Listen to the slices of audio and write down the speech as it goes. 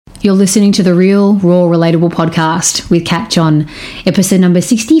You're listening to the Real, Raw, Relatable podcast with Kat John, episode number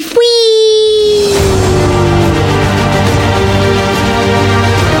 60.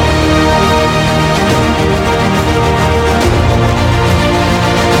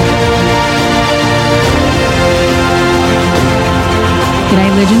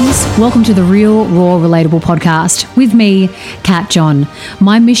 G'day legends, welcome to the Real, Raw, Relatable podcast with me, Kat John.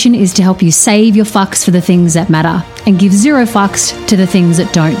 My mission is to help you save your fucks for the things that matter and give zero fucks to the things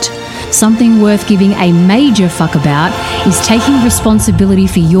that don't. Something worth giving a major fuck about is taking responsibility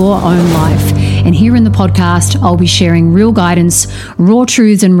for your own life. And here in the podcast, I'll be sharing real guidance, raw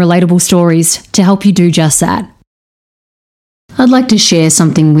truths and relatable stories to help you do just that. I'd like to share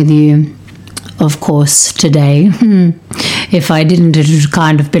something with you. Of course, today, if I didn't, it would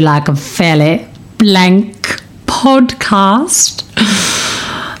kind of be like a fairly blank podcast.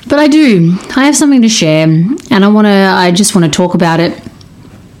 But I do. I have something to share, and I just want to talk about it.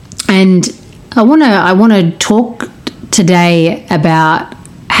 And I want to talk today about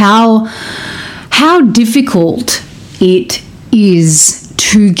how difficult it is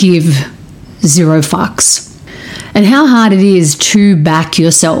to give zero fucks. And how hard it is to back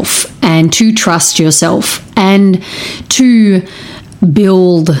yourself and to trust yourself and to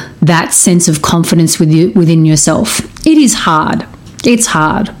build that sense of confidence within yourself. It is hard. It's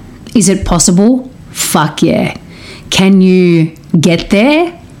hard. Is it possible? Fuck yeah. Can you get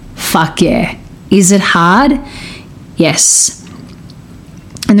there? Fuck yeah. Is it hard? Yes.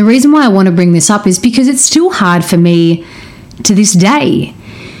 And the reason why I want to bring this up is because it's still hard for me to this day.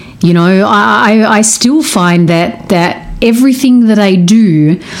 You know, I still find that everything that I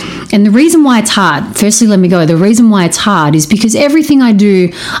do, and the reason why it's hard, firstly, let me go. The reason why it's hard is because everything I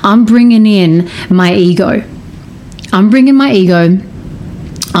do, I'm bringing in my ego. I'm bringing my ego.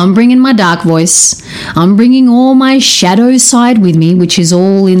 I'm bringing my dark voice. I'm bringing all my shadow side with me, which is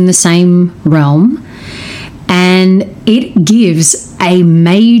all in the same realm. And it gives a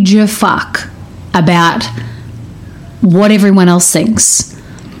major fuck about what everyone else thinks.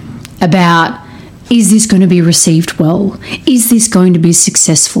 About, is this going to be received well? Is this going to be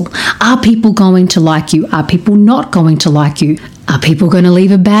successful? Are people going to like you? Are people not going to like you? Are people going to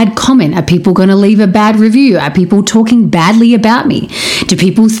leave a bad comment? Are people going to leave a bad review? Are people talking badly about me? Do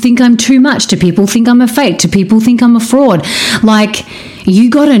people think I'm too much? Do people think I'm a fake? Do people think I'm a fraud? Like, you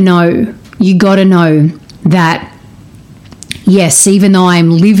got to know that, yes, even though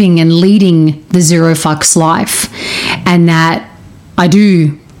I'm living and leading the zero fucks life, and that I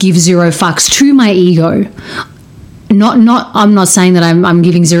do give zero fucks to my ego. I'm not saying that I'm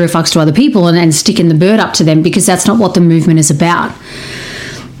giving zero fucks to other people and sticking the bird up to them, because that's not what the movement is about.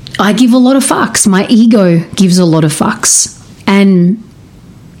 I give a lot of fucks. My ego gives a lot of fucks. And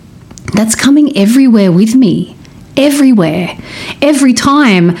that's coming everywhere with me. Everywhere. Every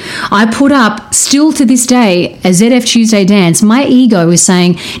time I put up, still to this day, a ZF Tuesday dance, my ego is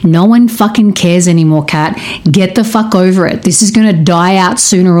saying, no one fucking cares anymore, Kat. Get the fuck over it. This is going to die out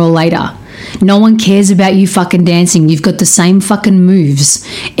sooner or later. No one cares about you fucking dancing. You've got the same fucking moves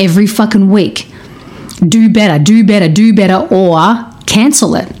every fucking week. Do better, or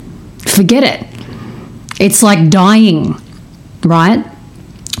cancel it. Forget it. It's like dying, right?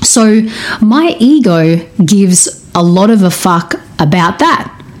 So my ego gives a lot of a fuck about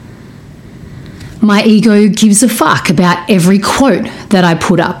that. My ego gives a fuck about every quote that I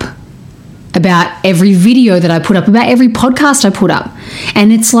put up, about every video that I put up, about every podcast I put up.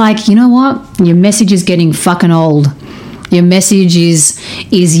 And it's like, you know what? Your message is getting fucking old. Your message is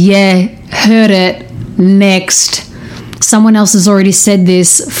yeah, heard it, next. Someone else has already said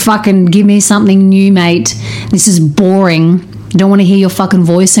this. Fucking give me something new, mate. This is boring. Don't want to hear your fucking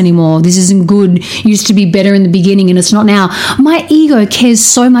voice anymore. This isn't good. Used to be better in the beginning and it's not now. My ego cares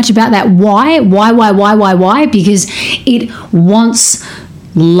so much about that. Why? Because it wants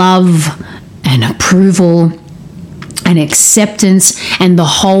love and approval and acceptance and the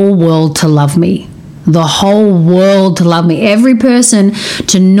whole world to love me. The whole world to love me. Every person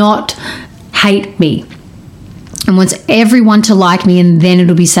to not hate me. And wants everyone to like me, and then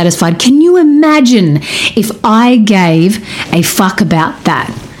it'll be satisfied. Can you imagine if I gave a fuck about that?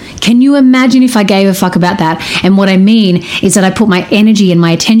 Can you imagine if I gave a fuck about that? And what I mean is that I put my energy and my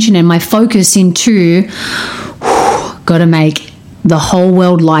attention and my focus into, gotta make the whole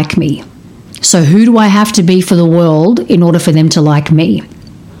world like me. So who do I have to be for the world in order for them to like me?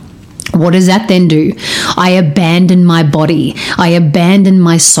 What does that then do? I abandon my body. I abandon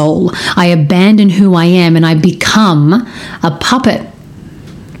my soul. I abandon who I am, and I become a puppet.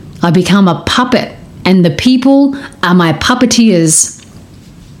 I become a puppet, and the people are my puppeteers,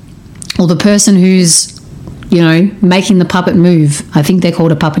 or the person who's making the puppet move. I think they're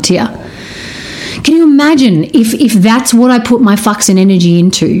called a puppeteer. Can you imagine if that's what I put my fucks and energy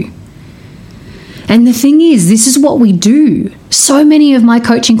into? And the thing is, this is what we do. So many of my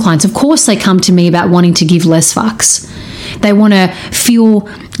coaching clients, of course, they come to me about wanting to give less fucks. They want to feel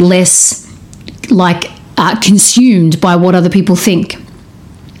less consumed by what other people think,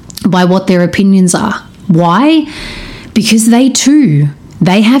 by what their opinions are. Why? Because they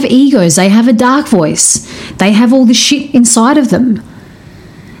have egos. They have a dark voice. They have all the shit inside of them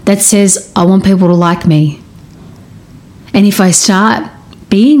that says, I want people to like me. And if I start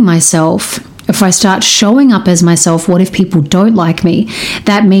being myself, if I start showing up as myself, what if people don't like me?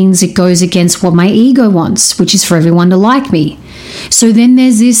 That means it goes against what my ego wants, which is for everyone to like me. So then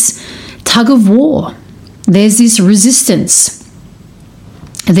there's this tug of war. There's this resistance.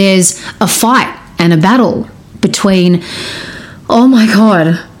 There's a fight and a battle between, oh my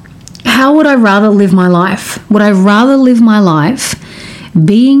God, how would I rather live my life? Would I rather live my life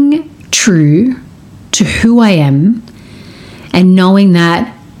being true to who I am and knowing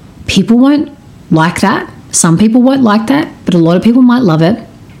that people won't like that? Some people won't like that, but a lot of people might love it.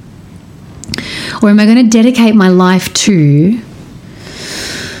 Or am I going to dedicate my life to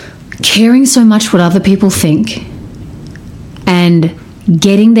caring so much what other people think and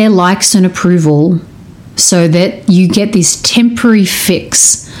getting their likes and approval so that you get this temporary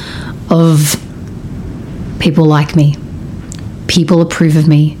fix of people like me, people approve of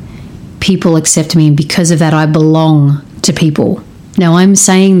me, people accept me, and because of that I belong to people. Now, I'm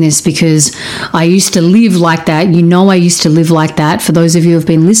saying this because I used to live like that. I used to live like that, for those of you who have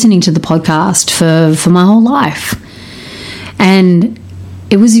been listening to the podcast for my whole life. And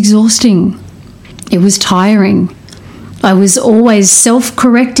it was exhausting. It was tiring. I was always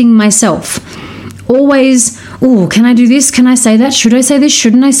self-correcting myself. Always, can I do this? Can I say that? Should I say this?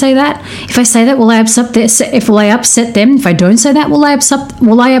 Shouldn't I say that? If I say that, will I upset this? Will I upset them? If I don't say that, will I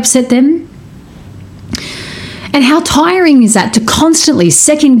upset them? And how tiring is that to constantly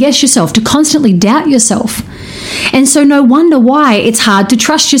second guess yourself, to constantly doubt yourself? And so no wonder why it's hard to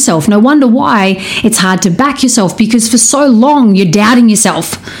trust yourself. No wonder why it's hard to back yourself, because for so long you're doubting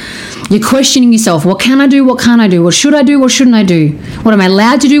yourself. You're questioning yourself. What can I do? What can't I do? What should I do? What shouldn't I do? What am I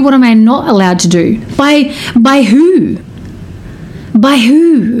allowed to do? What am I not allowed to do? By who? By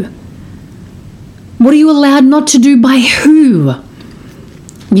who? What are you allowed not to do? By who?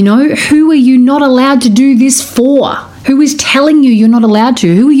 Who are you not allowed to do this for? Who is telling you you're not allowed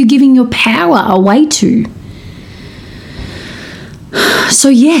to? Who are you giving your power away to? So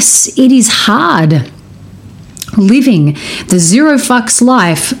yes, it is hard living the zero fucks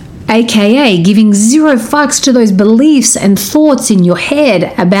life, aka giving zero fucks to those beliefs and thoughts in your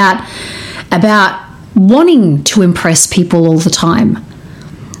head about wanting to impress people all the time,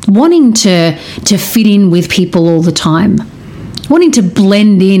 wanting to fit in with people all the time, wanting to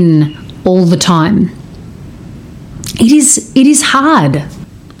blend in all the time. It is hard.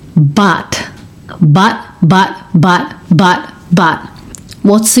 But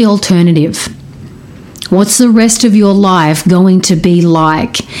what's the alternative? What's the rest of your life going to be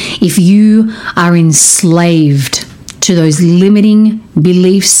like if you are enslaved to those limiting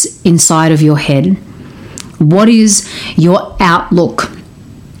beliefs inside of your head? What is your outlook?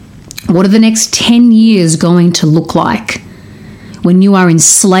 What are the next 10 years going to look like when you are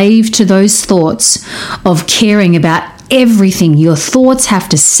enslaved to those thoughts of caring about everything your thoughts have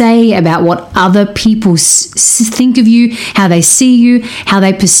to say about what other people think of you, how they see you, how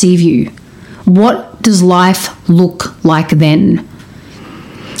they perceive you? What does life look like then?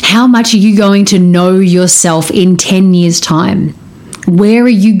 How much are you going to know yourself in 10 years' time? Where are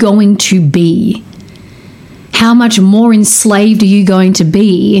you going to be? How much more enslaved are you going to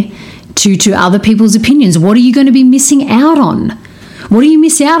be to other people's opinions? What are you going to be missing out on? What do you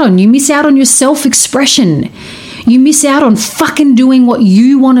miss out on? You miss out on your self-expression. You miss out on fucking doing what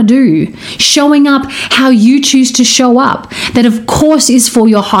you want to do, showing up how you choose to show up. That, of course, is for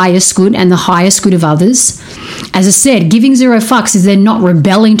your highest good and the highest good of others. As I said, giving zero fucks is then not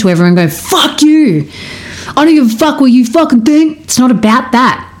rebelling to everyone going, fuck you. I don't give a fuck what you fucking think. It's not about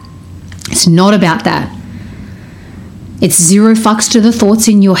that. It's not about that. It's zero fucks to the thoughts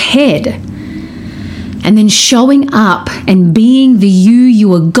in your head. And then showing up and being the you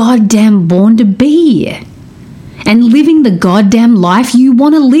were goddamn born to be. And living the goddamn life you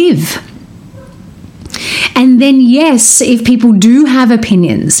want to live. And then, yes, if people do have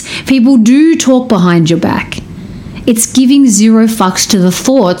opinions, people do talk behind your back, it's giving zero fucks to the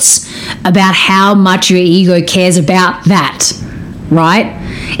thoughts about how much your ego cares about that, right?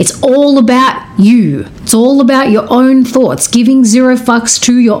 It's all about you. It's all about your own thoughts, giving zero fucks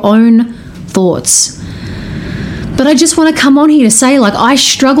to your own thoughts. But I just want to come on here to say, like, I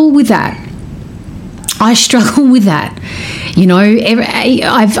struggle with that. You know,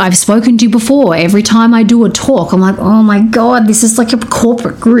 I've spoken to you before. Every time I do a talk, I'm like, oh my God, this is like a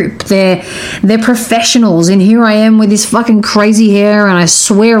corporate group. They're professionals, and here I am with this fucking crazy hair, and I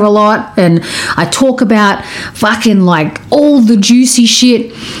swear a lot, and I talk about fucking like all the juicy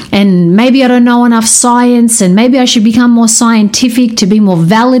shit, and maybe I don't know enough science, and maybe I should become more scientific to be more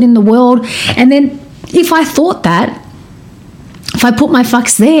valid in the world. And then if I thought that, if I put my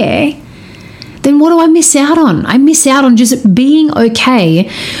fucks there, then what do I miss out on? I miss out on just being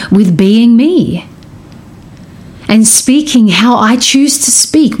okay with being me and speaking how I choose to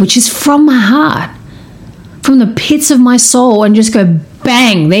speak, which is from my heart, from the pits of my soul, and just go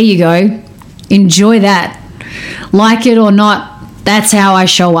bang, there you go. Enjoy that. Like it or not, that's how I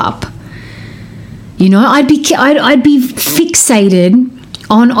show up. You know, I'd be fixated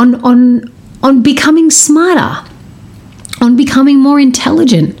on becoming smarter, on becoming more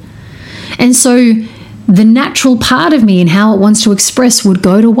intelligent. And so the natural part of me and how it wants to express would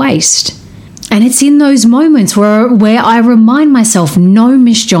go to waste. And it's in those moments where I remind myself, no,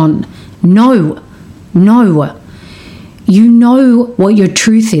 Miss John, no. You know what your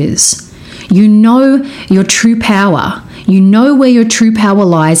truth is. You know your true power. You know where your true power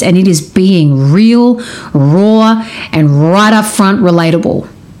lies, and it is being real, raw, and right up front relatable.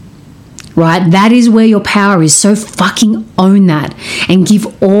 Right? That is where your power is. So fucking own that and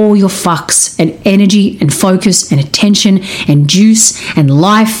give all your fucks and energy and focus and attention and juice and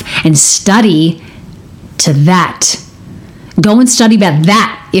life and study to that. Go and study about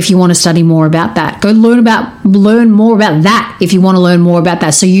that if you want to study more about that. Go learn more about that if you want to learn more about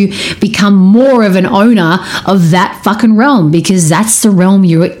that, so you become more of an owner of that fucking realm, because that's the realm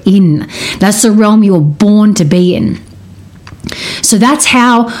you're in. That's the realm you were born to be in. So that's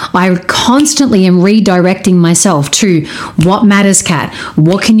how I constantly am redirecting myself to what matters, Kat.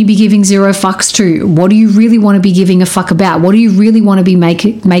 What can you be giving zero fucks to? What do you really want to be giving a fuck about? What do you really want to be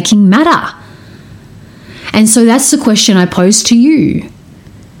making matter? And so that's the question I pose to you.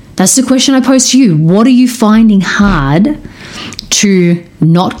 What are you finding hard to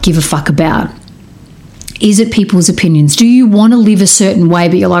not give a fuck about? Is it people's opinions? Do you want to live a certain way,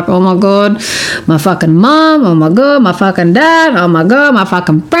 but you're like, oh my God, my fucking mom, oh my God, my fucking dad, oh my God, my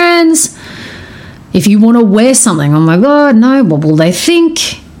fucking friends. If you want to wear something, oh my God, no, what will they think?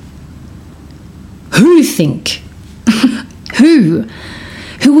 Who think? Who?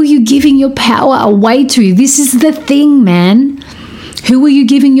 Who are you giving your power away to? This is the thing, man. Who are you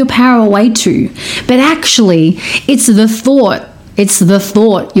giving your power away to? But actually, it's the thought. It's the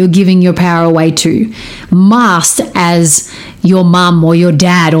thought you're giving your power away to, masked as your mum or your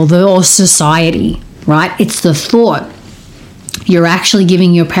dad or society, right? It's the thought you're actually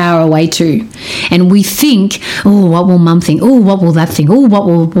giving your power away to. And we think, oh, what will mum think? Oh, what will that think? Oh, what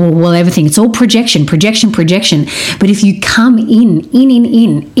will everything? It's all projection. But if you come in,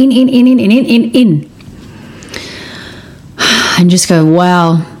 and just go,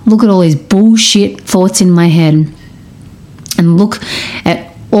 wow, look at all these bullshit thoughts in my head. And look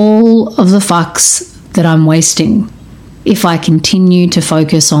at all of the fucks that I'm wasting if I continue to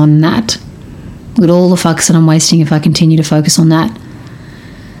focus on that. Look at all the fucks that I'm wasting if I continue to focus on that.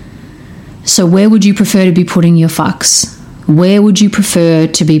 So where would you prefer to be putting your fucks? Where would you prefer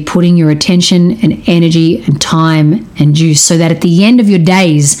to be putting your attention and energy and time and juice, so that at the end of your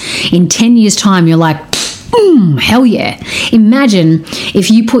days, in 10 years' time, you're like, hell yeah. Imagine if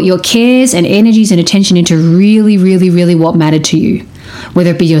you put your cares and energies and attention into really, really, really what mattered to you.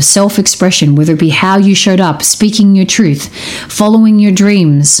 Whether it be your self-expression, whether it be how you showed up, speaking your truth, following your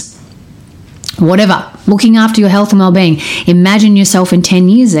dreams, whatever, looking after your health and well-being. Imagine yourself in 10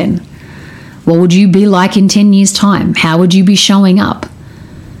 years then. What would you be like in 10 years' time? How would you be showing up?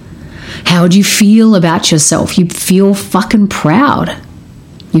 How would you feel about yourself? You'd feel fucking proud.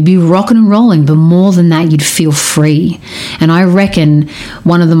 You'd be rocking and rolling, but more than that, you'd feel free. And I reckon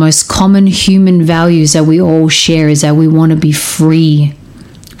one of the most common human values that we all share is that we want to be free.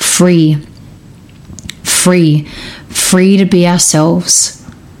 Free to be ourselves.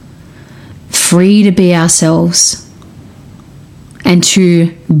 Free to be ourselves. And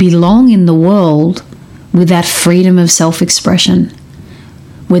to belong in the world with that freedom of self-expression.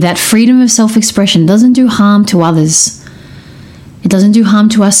 Where that freedom of self-expression doesn't do harm to others. It doesn't do harm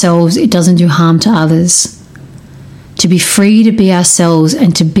to ourselves. It doesn't do harm to others. To be free to be ourselves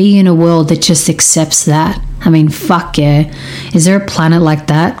and to be in a world that just accepts that. I mean, fuck yeah. Is there a planet like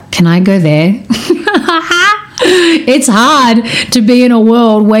that? Can I go there? It's hard to be in a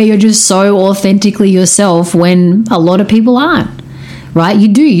world where you're just so authentically yourself when a lot of people aren't. Right? You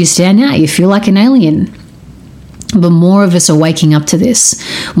do. You stand out. You feel like an alien. But more of us are waking up to this.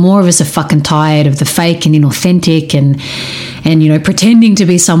 More of us are fucking tired of the fake and inauthentic and you know, pretending to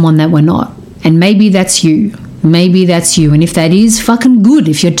be someone that we're not. And maybe that's you. Maybe that's you. And if that is, fucking good.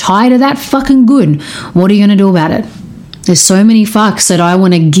 If you're tired of that, fucking good. What are you going to do about it? There's so many fucks that I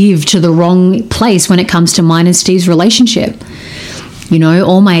want to give to the wrong place when it comes to mine and Steve's relationship. You know,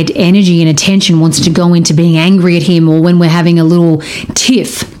 all my energy and attention wants to go into being angry at him, or when we're having a little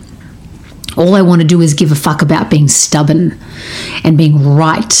tiff. All I want to do is give a fuck about being stubborn and being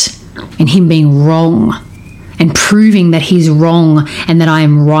right and him being wrong and proving that he's wrong and that I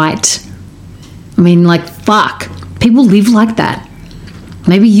am right. I mean, like, fuck. People live like that.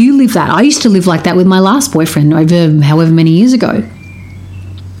 Maybe you live that. I used to live like that with my last boyfriend over however many years ago.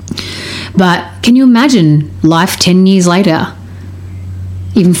 But can you imagine life 10 years later,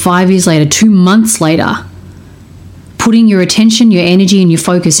 even 5 years later, 2 months later, putting your attention, your energy, and your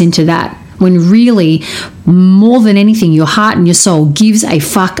focus into that, when really, more than anything, your heart and your soul gives a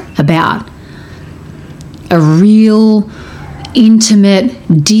fuck about a real,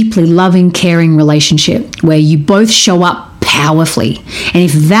 intimate, deeply loving, caring relationship where you both show up powerfully. And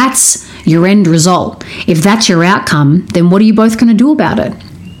if that's your end result, if that's your outcome, then what are you both going to do about it?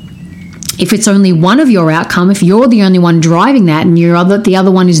 If it's only one of your outcome, if you're the only one driving that and the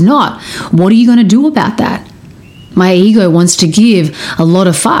other one is not, what are you going to do about that? My ego wants to give a lot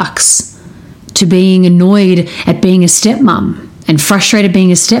of fucks to being annoyed at being a stepmom and frustrated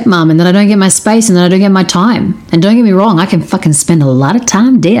being a stepmom, and that I don't get my space and that I don't get my time. And don't get me wrong, I can fucking spend a lot of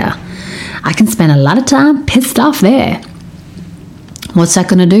time there. I can spend a lot of time pissed off there. What's that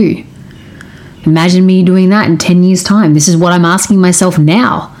going to do? Imagine me doing that in 10 years' time. This is what I'm asking myself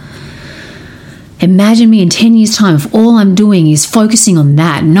now. Imagine me in 10 years' time if all I'm doing is focusing on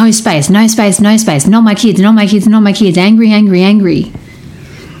that. No space, no space, no space. Not my kids, not my kids, not my kids. Angry, angry, angry.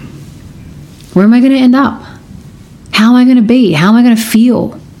 Where am I going to end up? How am I going to be? How am I going to feel?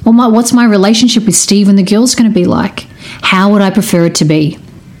 What's my relationship with Steve and the girls going to be like? How would I prefer it to be?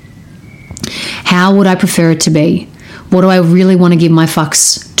 How would I prefer it to be? What do I really want to give my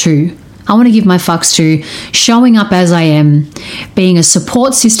fucks to? I want to give my fucks to showing up as I am, being a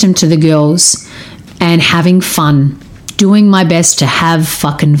support system to the girls, and having fun. Doing my best to have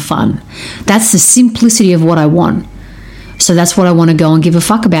fucking fun. That's the simplicity of what I want. So that's what I want to go and give a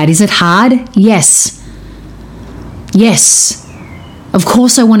fuck about. Is it hard? Yes. Yes. Of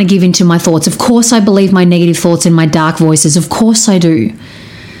course I want to give into my thoughts. Of course I believe my negative thoughts and my dark voices. Of course I do.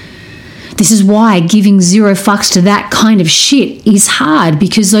 This is why giving zero fucks to that kind of shit is hard,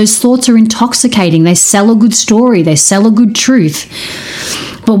 because those thoughts are intoxicating. They sell a good story. They sell a good truth.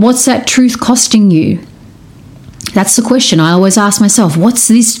 But what's that truth costing you? That's the question I always ask myself. What's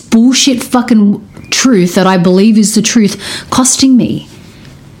this bullshit fucking truth that I believe is the truth costing me?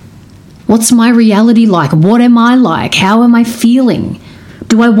 What's my reality like? What am I like? How am I feeling?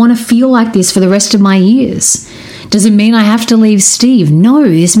 Do I want to feel like this for the rest of my years? Does it mean I have to leave Steve? No,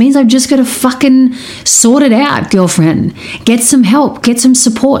 this means I've just got to fucking sort it out, girlfriend. Get some help, get some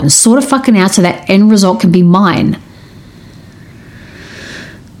support, and sort it fucking out so that end result can be mine.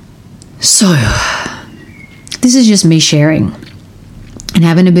 So, this is just me sharing and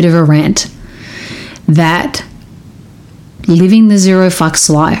having a bit of a rant that living the zero fucks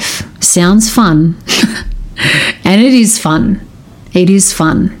life sounds fun. And it is fun. It is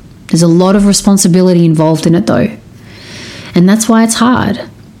fun. There's a lot of responsibility involved in it though. And that's why it's hard.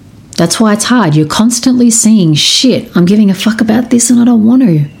 That's why it's hard. You're constantly seeing, shit, I'm giving a fuck about this and I don't want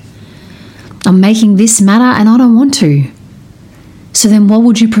to. I'm making this matter and I don't want to. So then what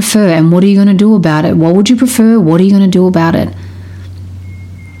would you prefer and what are you going to do about it? What would you prefer? What are you going to do about it?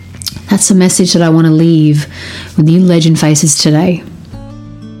 That's the message that I want to leave with you legend faces today.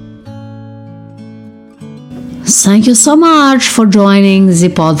 Thank you so much for joining the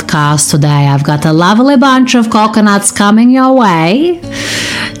podcast today. I've got a lovely bunch of coconuts coming your way.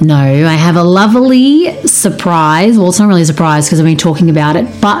 No, I have a lovely surprise. Well, it's not really a surprise because I've been talking about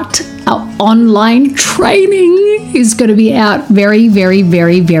it, but our online training is going to be out very, very,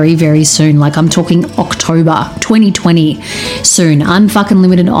 very, very, very soon. Like I'm talking October 2020 soon. Unfucking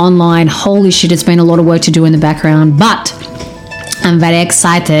limited online. Holy shit, it's been a lot of work to do in the background, but I'm very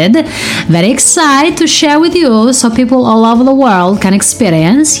excited to share with you so people all over the world can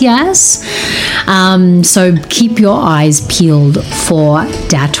experience, yes. So keep your eyes peeled for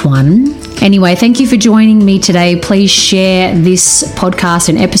that one. Anyway, thank you for joining me today. Please share this podcast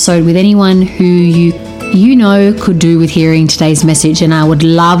and episode with anyone who you know could do with hearing today's message, and I would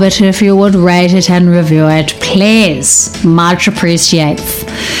love it if you would rate it and review it, please. Much appreciated.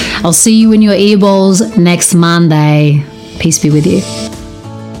 I'll see you in your earballs next Monday. Peace be with you.